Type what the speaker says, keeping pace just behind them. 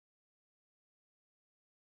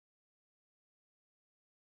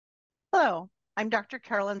Hello, I'm Dr.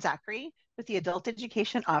 Carolyn Zachary with the Adult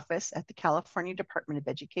Education Office at the California Department of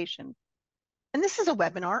Education. And this is a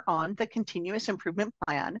webinar on the Continuous Improvement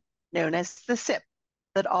Plan, known as the CIP,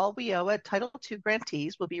 that all WIOA Title II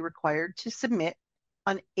grantees will be required to submit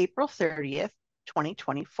on April 30th,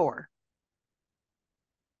 2024.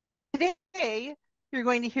 Today, you're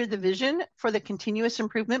going to hear the vision for the Continuous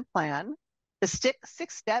Improvement Plan, the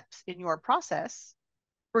six steps in your process.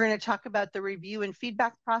 We're going to talk about the review and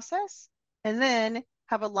feedback process, and then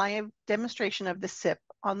have a live demonstration of the CIP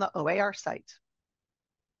on the OAR site.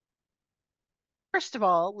 First of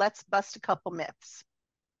all, let's bust a couple myths.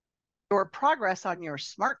 Your progress on your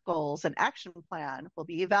SMART goals and action plan will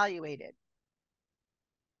be evaluated.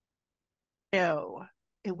 No,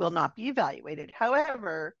 it will not be evaluated.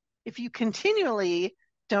 However, if you continually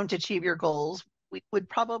don't achieve your goals, we would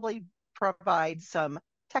probably provide some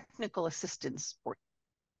technical assistance for you.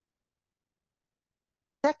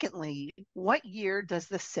 Secondly, what year does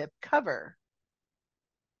the CIP cover?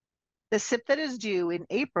 The CIP that is due in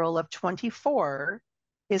April of 24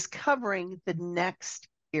 is covering the next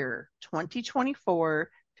year,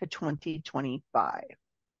 2024 to 2025.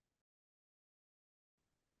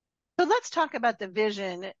 So let's talk about the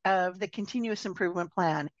vision of the Continuous Improvement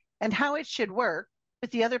Plan and how it should work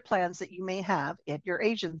with the other plans that you may have at your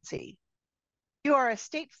agency. You are a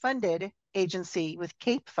state-funded agency with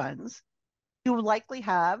CAPE funds. You will likely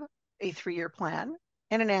have a 3-year plan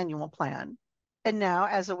and an annual plan. And now,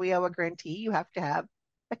 as a WIOA grantee, you have to have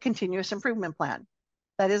a continuous improvement plan.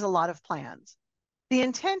 That is a lot of plans. The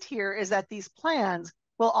intent here is that these plans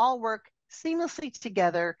will all work seamlessly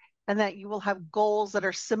together and that you will have goals that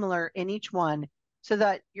are similar in each one so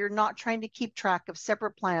that you're not trying to keep track of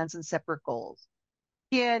separate plans and separate goals.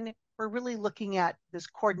 Again, we're really looking at this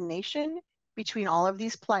coordination between all of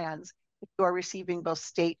these plans if you are receiving both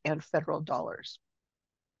state and federal dollars.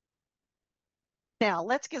 Now,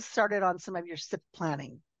 let's get started on some of your CIP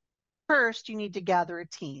planning. First, you need to gather a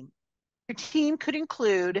team. Your team could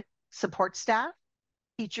include support staff,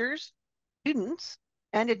 teachers, students,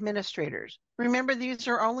 and administrators. Remember, these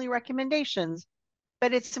are only recommendations,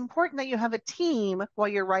 but it's important that you have a team while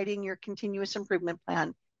you're writing your continuous improvement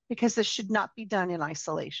plan because this should not be done in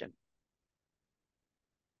isolation.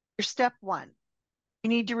 Your step 1. You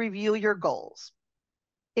need to review your goals.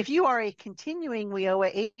 If you are a continuing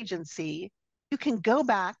WIOA agency, you can go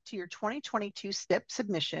back to your 2022 CIP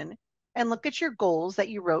submission and look at your goals that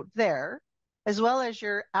you wrote there, as well as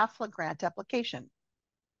your AFLA grant application.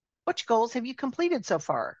 Which goals have you completed so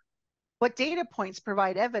far? What data points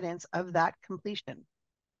provide evidence of that completion?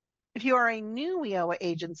 If you are a new WIOA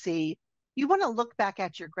agency, you want to look back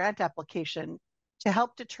at your grant application to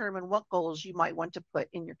help determine what goals you might want to put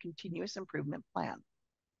in your continuous improvement plan.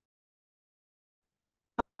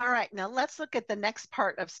 All right, now let's look at the next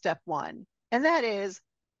part of step 1, and that is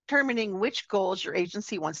determining which goals your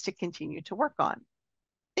agency wants to continue to work on.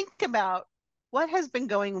 Think about what has been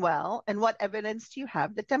going well and what evidence do you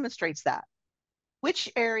have that demonstrates that?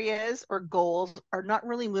 Which areas or goals are not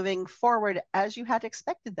really moving forward as you had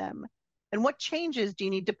expected them? And what changes do you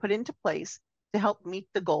need to put into place to help meet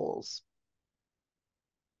the goals?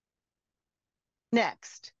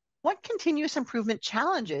 Next, what continuous improvement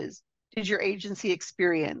challenges did your agency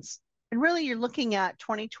experience? And really, you're looking at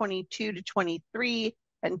 2022 to 23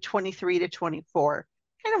 and 23 to 24,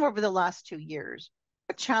 kind of over the last 2 years.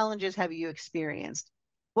 What challenges have you experienced?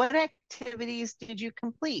 What activities did you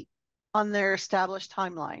complete on their established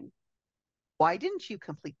timeline? Why didn't you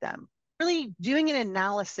complete them? Really doing an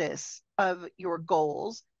analysis of your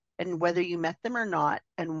goals and whether you met them or not,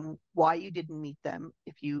 and why you didn't meet them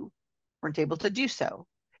if you weren't able to do so.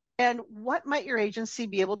 And what might your agency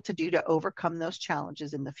be able to do to overcome those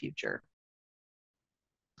challenges in the future?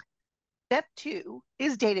 Step 2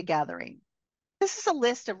 is data gathering. This is a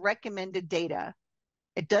list of recommended data.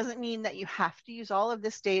 It doesn't mean that you have to use all of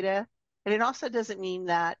this data, and it also doesn't mean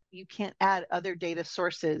that you can't add other data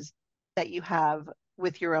sources that you have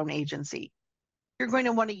with your own agency. You're going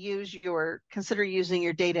to want to consider using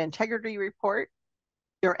your data integrity report,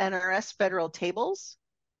 your NRS federal tables,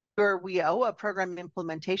 your WIOA program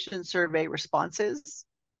implementation survey responses,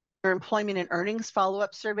 your employment and earnings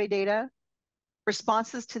follow-up survey data,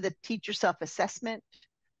 responses to the teacher self-assessment,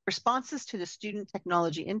 responses to the student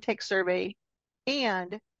technology intake survey,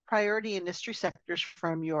 and priority industry sectors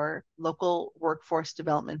from your local workforce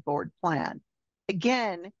development board plan.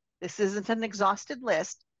 Again, this isn't an exhausted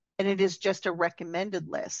list, and it is just a recommended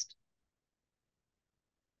list.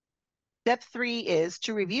 Step 3 is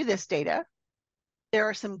to review this data. There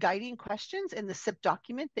are some guiding questions in the CIP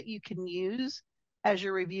document that you can use as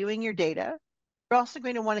you're reviewing your data. You're also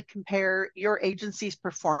going to want to compare your agency's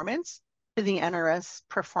performance to the NRS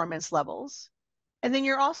performance levels. And then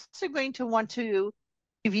you're also going to want to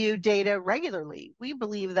review data regularly. We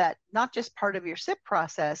believe that not just part of your CIP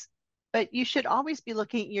process, but you should always be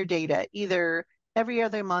looking at your data either every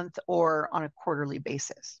other month or on a quarterly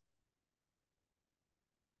basis.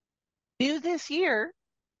 New this year,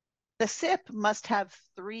 the CIP must have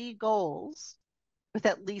 3 goals with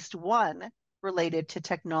at least one related to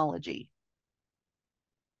technology.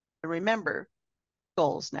 Remember,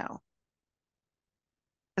 goals now.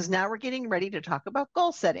 Because now we're getting ready to talk about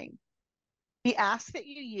goal setting. We ask that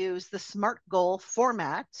you use the SMART goal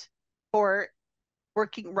format for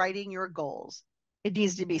writing your goals. It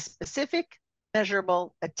needs to be specific,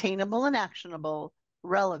 measurable, attainable and actionable,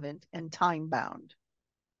 relevant, and time-bound.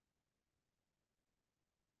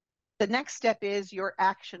 The next step is your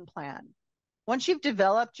action plan. Once you've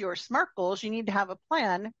developed your SMART goals, you need to have a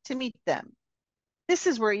plan to meet them. This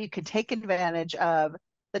is where you can take advantage of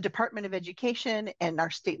the Department of Education and our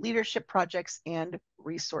state leadership projects and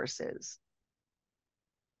resources.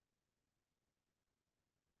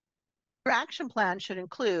 Your action plan should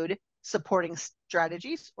include supporting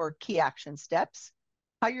strategies or key action steps,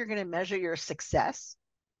 how you're going to measure your success,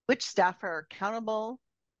 which staff are accountable,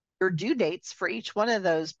 your due dates for each one of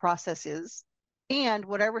those processes, and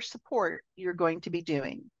whatever support you're going to be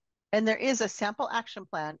doing. And there is a sample action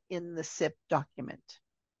plan in the CIP document.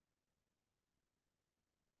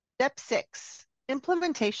 Step 6,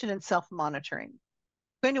 implementation and self-monitoring.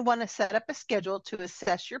 You're going to want to set up a schedule to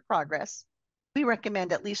assess your progress. We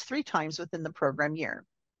recommend at least 3 times within the program year.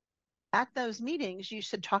 At those meetings, you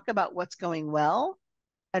should talk about what's going well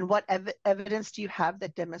and what evidence do you have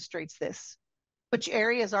that demonstrates this. Which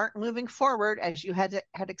areas aren't moving forward as you had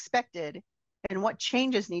expected, and what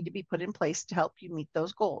changes need to be put in place to help you meet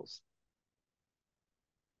those goals.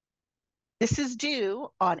 This is due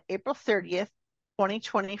on April 30th,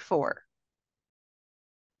 2024.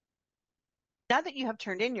 Now that you have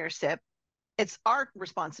turned in your CIP, it's our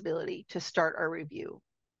responsibility to start our review.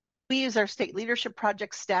 We use our state leadership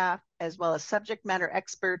project staff, as well as subject matter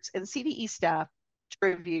experts and CDE staff to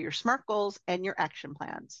review your SMART goals and your action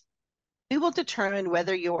plans. We will determine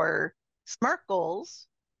whether your SMART goals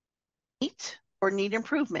meet or need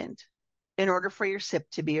improvement in order for your CIP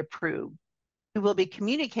to be approved. We will be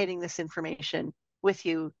communicating this information with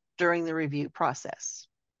you during the review process.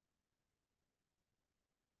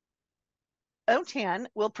 OTAN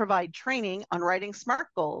will provide training on writing SMART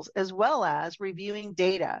goals as well as reviewing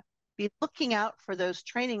data. Be looking out for those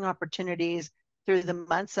training opportunities through the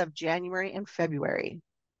months of January and February.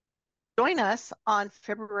 Join us on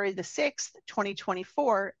February the 6th,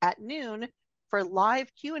 2024 at noon for a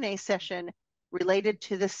live Q&A session related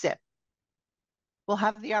to the CIP. You'll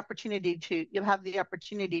have the opportunity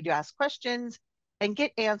to ask questions and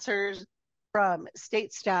get answers from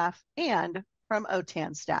state staff and from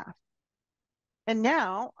OTAN staff. And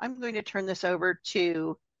now I'm going to turn this over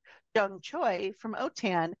to Jung Choi from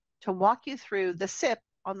OTAN to walk you through the CIP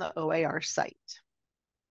on the OAR site.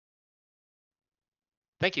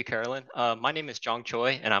 Thank you, Carolyn. My name is Jong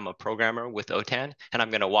Choi, and I'm a programmer with OTAN, and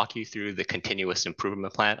I'm going to walk you through the continuous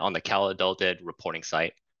improvement plan on the Cal Adult Ed reporting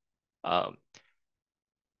site.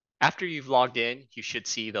 After you've logged in, you should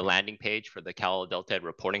see the landing page for the Cal Adult Ed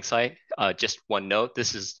reporting site. Just one note,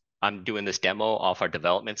 I'm doing this demo off our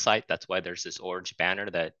development site. That's why there's this orange banner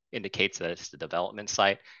that indicates that it's the development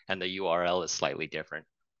site, and the URL is slightly different.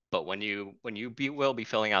 But when you will be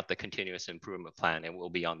filling out the continuous improvement plan, it will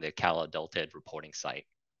be on the Cal Adult Ed reporting site.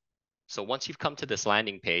 So once you've come to this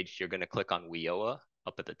landing page, you're going to click on WIOA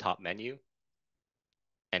up at the top menu,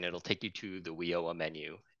 and it'll take you to the WIOA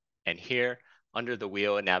menu. And here, under the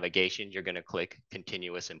WIOA navigation, you're going to click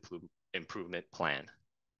Continuous Improvement Plan.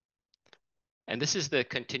 And this is the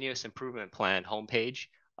Continuous Improvement Plan homepage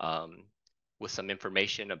with some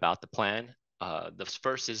information about the plan. The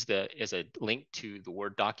first is a link to the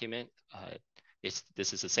Word document. This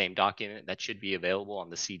is the same document that should be available on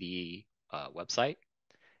the CDE website.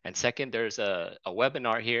 And second, there's a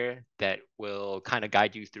webinar here that will kind of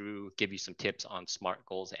guide you through, give you some tips on SMART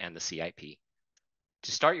goals and the CIP.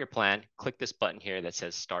 To start your plan, click this button here that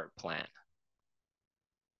says Start Plan.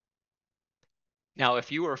 Now,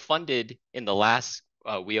 if you were funded in the last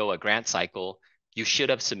WIOA grant cycle, you should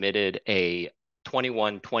have submitted a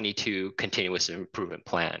 21-22 continuous improvement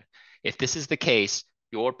plan. If this is the case,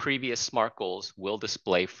 your previous SMART goals will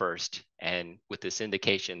display first, and with this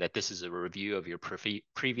indication that this is a review of your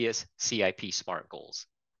previous CIP SMART goals.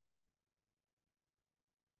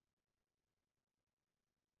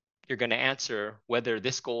 You're going to answer whether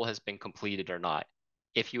this goal has been completed or not.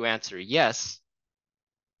 If you answer yes,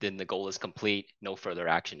 then the goal is complete, no further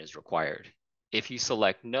action is required. If you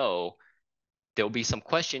select no, There'll be some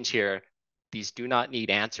questions here. These do not need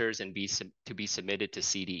answers and to be submitted to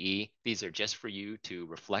CDE. These are just for you to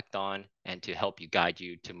reflect on and to help you guide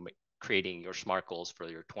you to creating your SMART goals for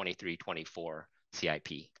your 23-24 CIP.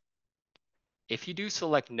 If you do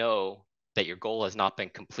select no, that your goal has not been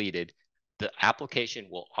completed, the application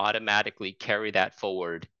will automatically carry that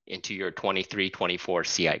forward into your 23-24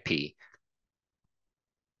 CIP.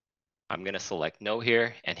 I'm going to select no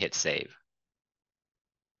here and hit save.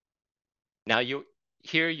 Now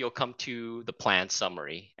you'll come to the plan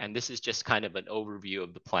summary, and this is just kind of an overview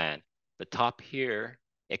of the plan. The top here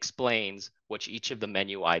explains which each of the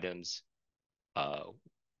menu items,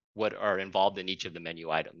 what are involved in each of the menu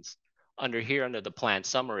items. Under the plan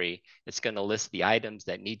summary, it's going to list the items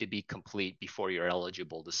that need to be complete before you're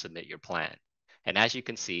eligible to submit your plan. And as you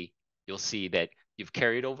can see, you'll see that you've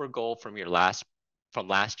carried over goal from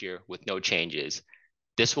last year with no changes.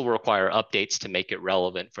 This will require updates to make it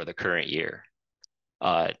relevant for the current year.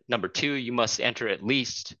 Number 2, you must enter at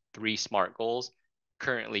least 3 SMART goals.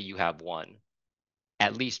 Currently, you have 1.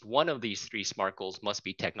 At least one of these 3 SMART goals must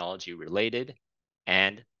be technology related,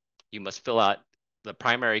 and you must fill out the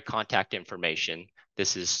primary contact information.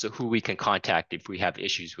 This is who we can contact if we have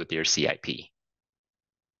issues with your CIP.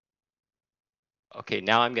 Okay,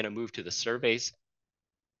 now I'm going to move to the surveys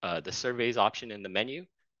option in the menu.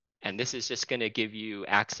 And this is just going to give you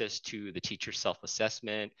access to the teacher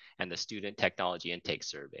self-assessment and the student technology intake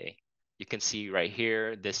survey. You can see right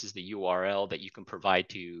here, this is the URL that you can provide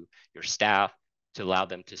to your staff to allow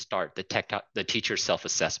them to start the teacher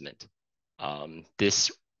self-assessment.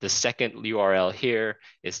 The second URL here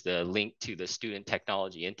is the link to the student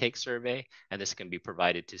technology intake survey, and this can be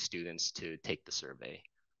provided to students to take the survey.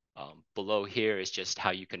 Below here is just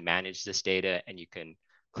how you can manage this data, and you can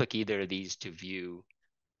click either of these to view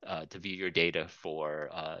your data for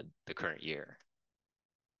the current year.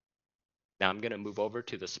 Now I'm going to move over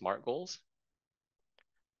to the SMART goals.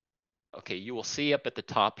 Okay, you will see up at the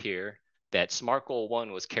top here that SMART Goal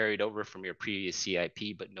 1 was carried over from your previous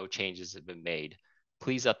CIP, but no changes have been made.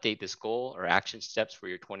 Please update this goal or action steps for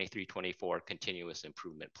your 23-24 continuous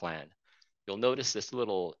improvement plan. You'll notice this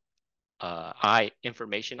little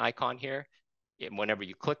information icon here. And whenever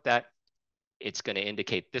you click that, it's going to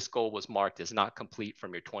indicate this goal was marked as not complete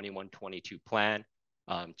from your 21-22 plan,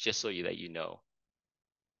 just so that you know.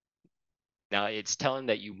 Now it's telling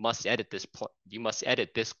that you must edit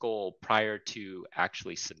this goal prior to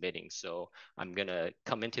actually submitting. So I'm going to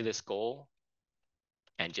come into this goal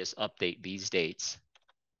and just update these dates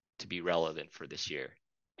to be relevant for this year.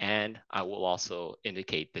 And I will also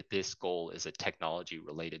indicate that this goal is a technology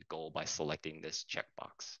related goal by selecting this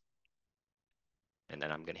checkbox. And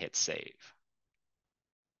then I'm going to hit save.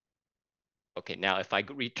 Okay, now if I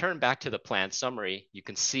return back to the plan summary, you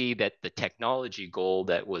can see that the technology goal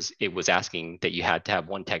it was asking that you had to have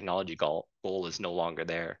one technology goal is no longer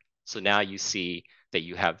there. So now you see that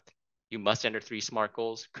you must enter 3 SMART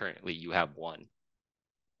goals. Currently you have 1.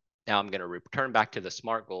 Now I'm going to return back to the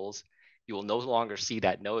SMART goals. You will no longer see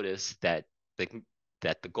that notice that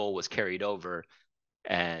the goal was carried over,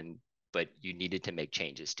 but you needed to make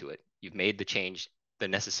changes to it. You've made the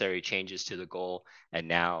necessary changes to the goal, and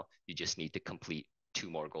now you just need to complete 2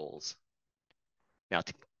 more goals. Now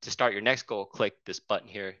to start your next goal, click this button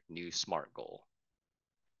here, New SMART Goal.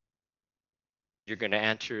 You're going to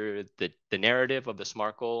enter the narrative of the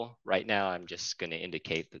SMART goal. Right now, I'm just going to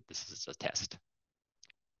indicate that this is a test.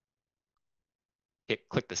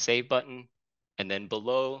 Click the Save button, and then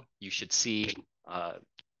below you should see a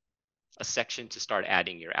section to start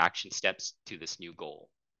adding your action steps to this new goal.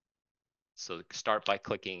 So start by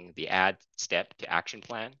clicking the Add Step to Action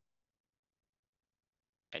Plan,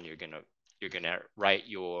 and you're gonna write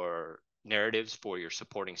your narratives for your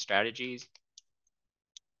supporting strategies,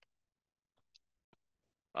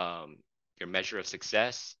 your measure of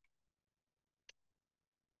success,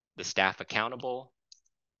 the staff accountable,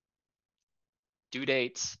 due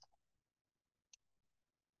dates,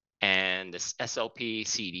 and this SLP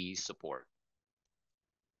CD support.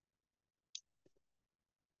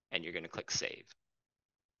 And you're going to click Save.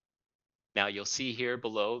 Now you'll see here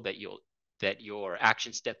below that your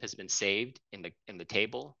action step has been saved in the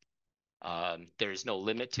table. There's no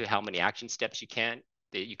limit to how many action steps you can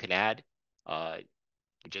add.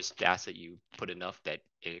 We just ask that you put enough that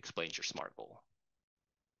it explains your SMART goal.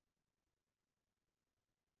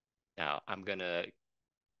 Now I'm going to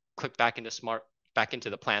click back into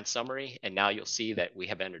the plan summary, and now you'll see that we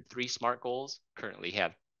have entered 3 SMART goals. Currently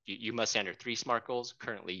you must enter 3 SMART goals.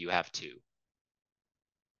 Currently you have 2.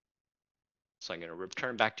 So I'm going to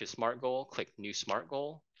return back to SMART goal, click New SMART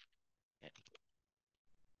Goal.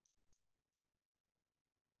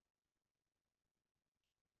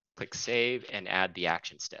 click Save, and add the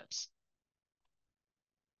action steps.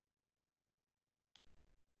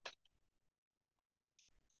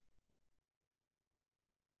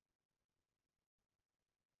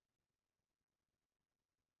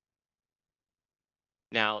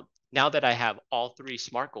 Now that I have all 3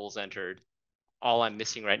 SMART goals entered, all I'm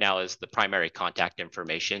missing right now is the primary contact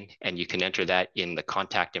information, and you can enter that in the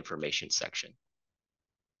contact information section.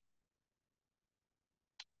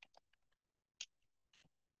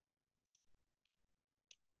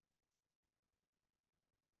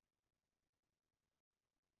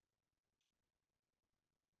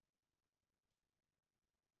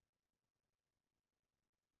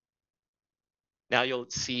 Now you'll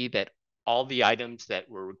see that all the items that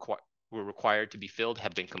were required to be filled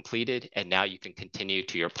have been completed, and now you can continue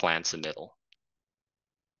to your plan submittal.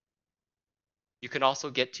 You can also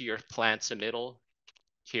get to your plan submittal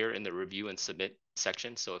here in the review and submit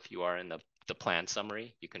section. So if you are in the plan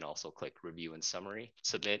summary, you can also click review and summary,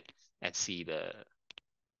 submit, and see the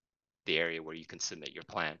area where you can submit your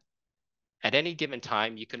plan. At any given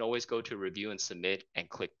time, you can always go to review and submit and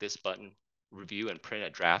click this button, review and print a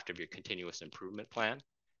draft of your continuous improvement plan.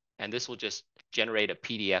 And this will just generate a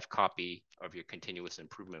PDF copy of your continuous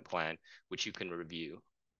improvement plan, which you can review.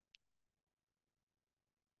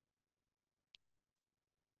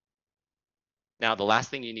 Now, the last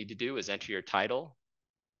thing you need to do is enter your title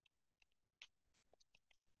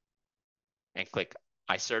and click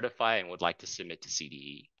I certify and would like to submit to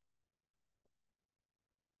CDE.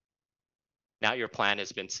 Now your plan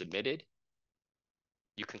has been submitted.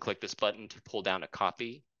 You can click this button to pull down a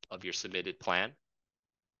copy of your submitted plan.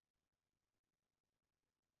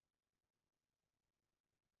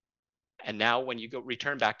 And now when you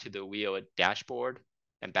return back to the WIOA dashboard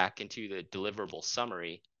and back into the deliverable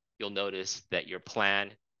summary, you'll notice that your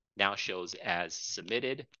plan now shows as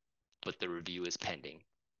submitted, but the review is pending.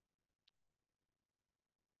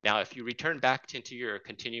 Now, if you return back into your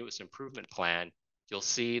continuous improvement plan, you'll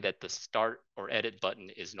see that the start or edit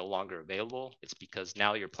button is no longer available. It's because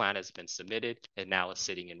now your plan has been submitted and now is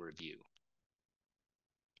sitting in review.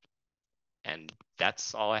 And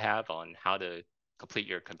that's all I have on how to complete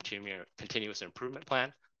your continuous improvement plan.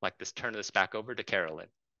 I'd like to turn this back over to Carolyn.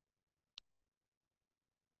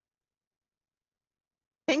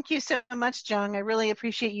 Thank you so much, Jung. I really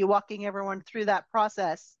appreciate you walking everyone through that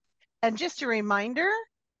process. And just a reminder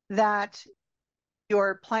that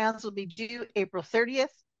your plans will be due April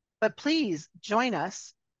 30th, but please join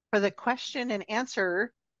us for the question and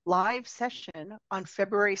answer live session on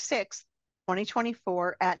February 6th,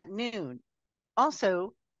 2024 at noon.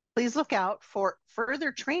 Also, please look out for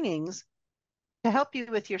further trainings to help you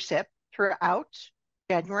with your CIP throughout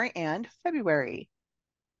January and February.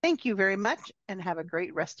 Thank you very much and have a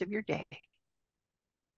great rest of your day.